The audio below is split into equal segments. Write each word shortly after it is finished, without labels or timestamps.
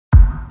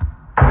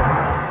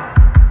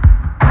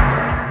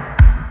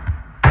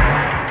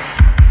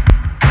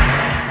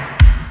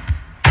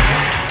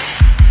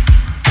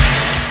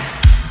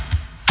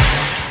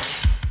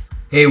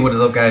Hey, what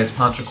is up guys,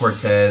 Pancho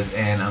Cortez,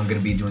 and I'm going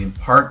to be doing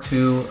part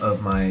 2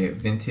 of my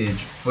vintage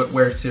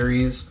footwear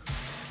series,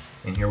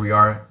 and here we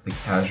are, the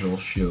casual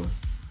shoe.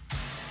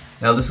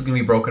 Now this is going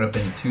to be broken up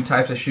into 2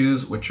 types of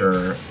shoes, which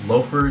are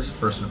loafers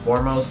first and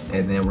foremost,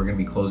 and then we're going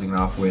to be closing it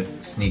off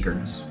with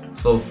sneakers.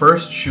 So the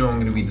first shoe I'm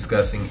going to be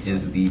discussing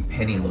is the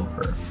penny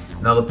loafer.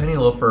 Now the penny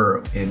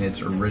loafer in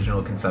its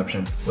original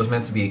conception was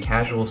meant to be a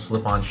casual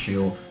slip-on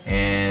shoe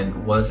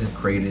and wasn't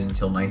created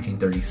until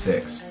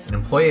 1936. An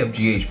employee of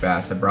G.H.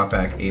 Bass had brought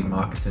back a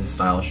moccasin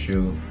style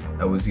shoe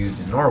that was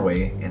used in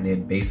Norway, and they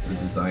had based the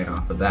design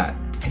off of that.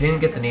 It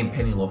didn't get the name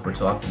penny loafer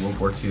till after World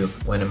War II,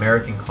 when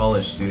American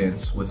college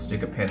students would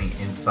stick a penny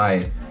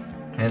inside,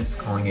 hence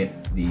calling it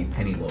the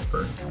penny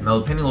loafer. Now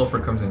the penny loafer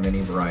comes in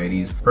many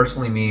varieties.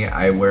 Personally me,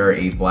 I wear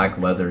a black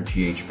leather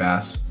G.H.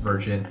 Bass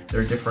version.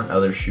 There are different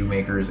other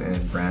shoemakers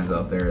and brands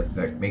out there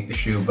that make the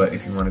shoe, but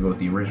if you want to go with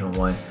the original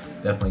one,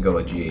 definitely go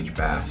with G.H.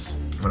 Bass.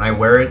 When I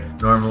wear it,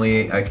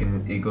 normally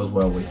it goes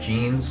well with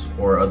jeans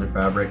or other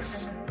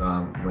fabrics.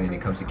 When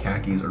it comes to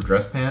khakis or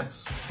dress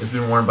pants. It's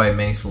been worn by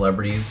many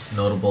celebrities.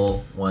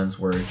 Notable ones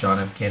were John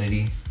F.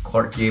 Kennedy,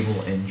 Clark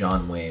Gable, and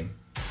John Wayne.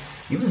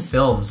 Even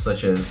films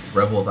such as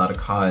Rebel Without a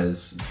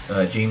Cause,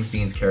 James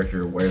Dean's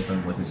character wears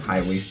them with his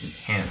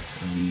high-waisted pants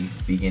in the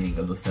beginning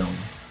of the film.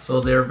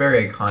 So they're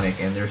very iconic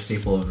and they're a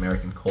staple of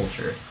American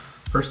culture.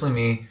 Personally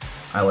me,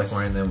 I like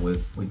wearing them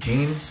with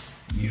jeans.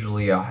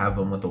 Usually I'll have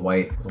them with a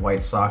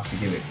white sock to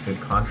give it good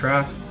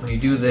contrast. When you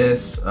do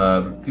this,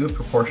 do it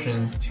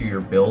proportion to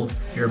your build.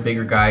 If you're a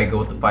bigger guy, go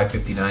with the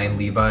 559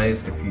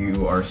 Levi's. If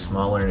you are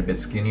smaller and a bit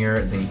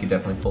skinnier, then you can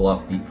definitely pull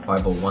off the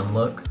 501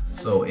 look.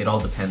 So it all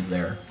depends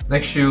there.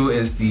 Next shoe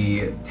is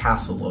the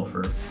tassel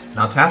loafer.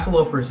 Now tassel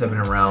loafers have been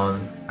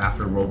around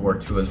after World War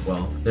II as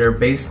well. Their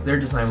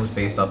design was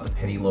based off the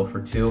penny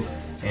loafer too,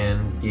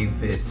 and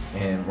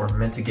were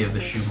meant to give the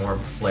shoe more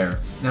of a flair.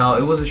 Now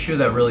it was a shoe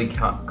that really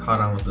caught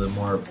on with a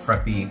more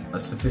preppy, a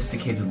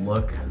sophisticated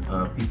look.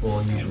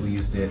 People usually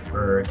used it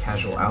for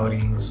casual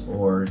outings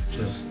or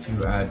just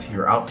to add to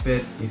your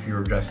outfit if you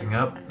were dressing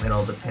up. It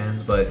all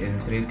depends, but in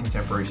today's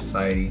contemporary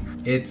society,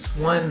 it's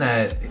one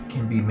that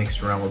can be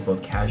mixed around with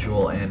both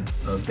casual and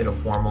a bit of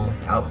formal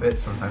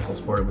outfits. Sometimes I'll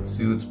sport it with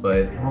suits,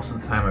 but most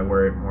of the time I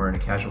wear it more in a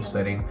casual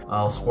setting.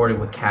 I'll sport it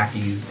with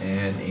khakis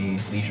and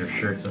a leisure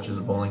shirt such as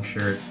a bowling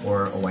shirt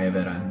or a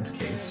guayabera in this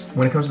case.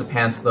 When it comes to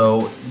pants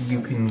though, you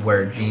can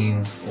wear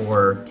jeans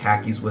or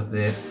khakis with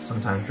it,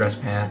 sometimes dress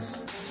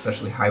pants.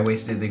 Especially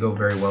high-waisted, they go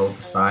very well with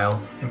the style.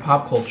 In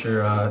pop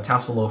culture,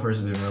 tassel loafers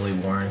have been really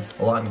worn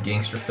a lot in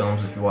gangster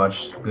films. If you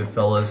watch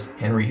Goodfellas,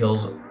 Henry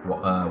Hill's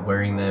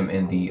wearing them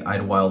in the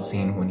Idlewild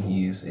scene when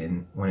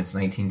it's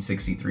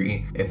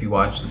 1963. If you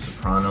watch The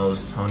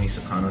Sopranos, Tony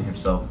Soprano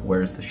himself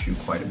wears the shoe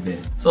quite a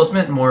bit. So it's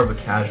meant more of a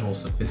casual,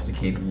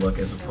 sophisticated look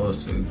as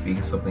opposed to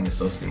being something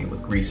associated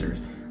with greasers.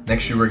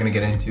 Next shoe we're going to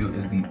get into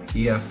is the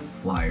PF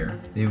Flyer.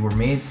 They were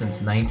made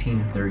since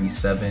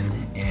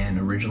 1937 and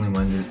originally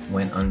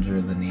went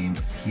under the name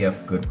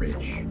PF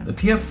Goodrich. The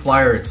PF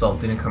Flyer itself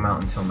didn't come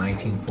out until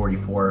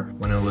 1944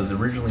 when it was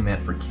originally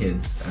meant for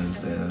kids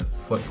as a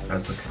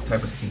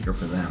type of sneaker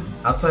for them.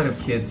 Outside of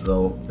kids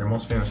though, their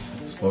most famous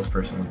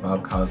spokesperson was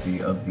Bob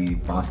Cousy of the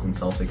Boston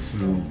Celtics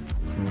who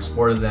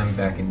sported them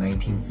back in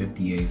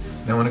 1958.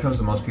 Now when it comes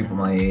to most people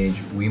my age,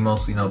 we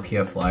mostly know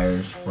PF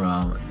Flyers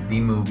from the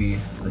movie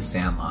The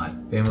Sandlot,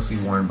 famously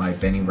worn by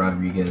Benny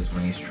Rodriguez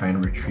when he's trying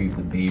to retrieve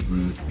the Babe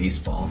Ruth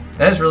baseball.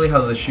 That is really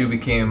how the shoe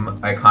became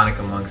iconic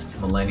amongst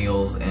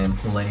millennials and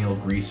millennial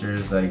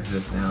greasers that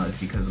exist now, is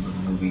because of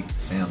the movie The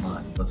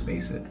Sandlot, let's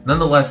face it.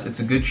 Nonetheless, it's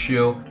a good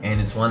shoe and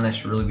it's one that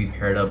should really be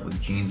paired up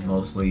with jeans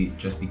mostly,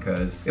 just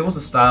because it was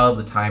the style of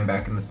the time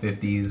back in the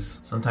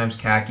 50s. Sometimes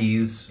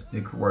khakis,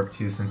 it could work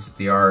too since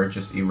they are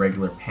just a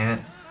regular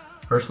pant.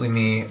 Personally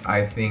me,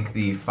 I think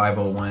the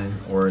 501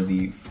 or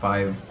the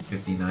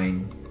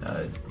 559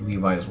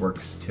 Levi's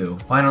works too.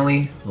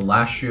 Finally, the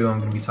last shoe I'm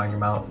going to be talking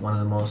about, one of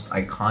the most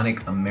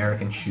iconic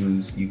American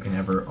shoes you can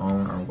ever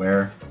own or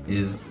wear,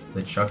 is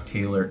the Chuck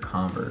Taylor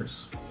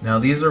Converse. Now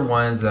these are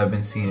ones that have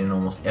been seen in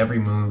almost every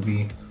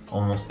movie.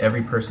 Almost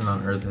every person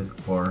on earth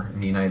or in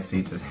the United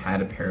States has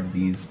had a pair of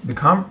these. The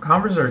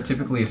Converse are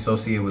typically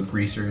associated with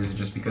greasers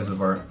just because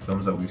of our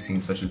films that we've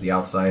seen, such as The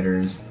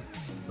Outsiders,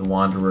 The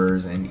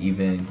Wanderers, and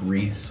even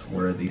Grease,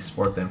 where they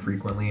sport them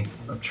frequently.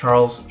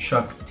 Charles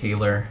Chuck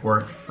Taylor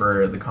worked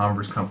for the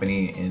Converse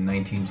company in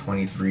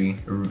 1923.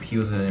 He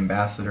was an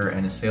ambassador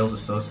and a sales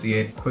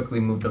associate, quickly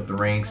moved up the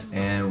ranks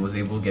and was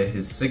able to get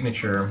his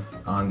signature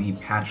on the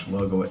patch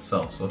logo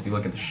itself. So if you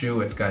look at the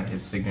shoe, it's got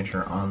his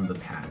signature on the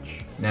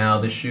patch. Now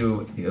this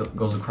shoe, it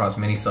goes across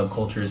many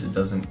subcultures. It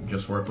doesn't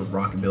just work with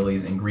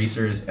rockabillys and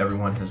greasers.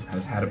 Everyone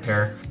has had a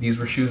pair. These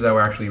were shoes that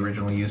were actually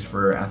originally used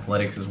for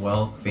athletics as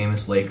well.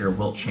 Famous Laker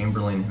Wilt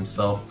Chamberlain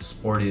himself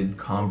sported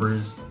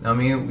Converse. Now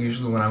me,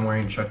 usually when I'm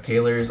wearing Chuck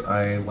Taylors,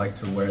 I like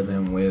to wear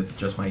them with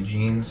just my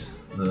jeans.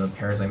 the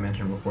pairs I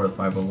mentioned before, the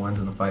 501s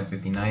and the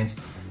 559s,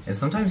 and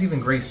sometimes even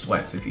gray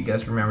sweats. If you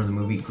guys remember the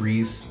movie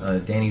Grease,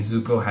 Danny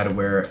Zuko had to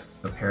wear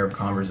a pair of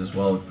Converse as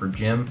well for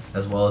gym,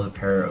 as well as a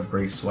pair of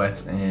gray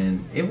sweats,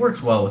 and it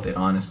works well with it,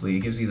 honestly.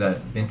 It gives you that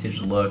vintage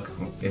look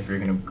if you're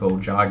gonna go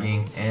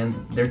jogging, and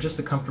they're just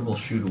a comfortable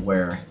shoe to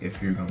wear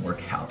if you're gonna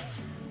work out.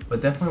 But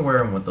definitely wear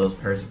them with those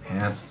pairs of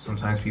pants.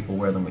 Sometimes people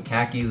wear them with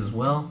khakis as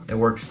well. It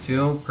works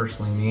too.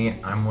 Personally me,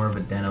 I'm more of a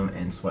denim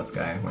and sweats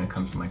guy when it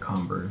comes to my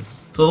Converse.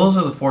 So those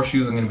are the 4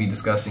 shoes I'm gonna be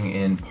discussing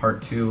in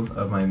part 2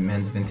 of my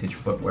men's vintage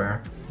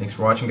footwear. Thanks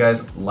for watching,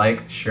 guys.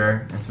 Like,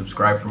 share, and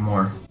subscribe for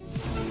more.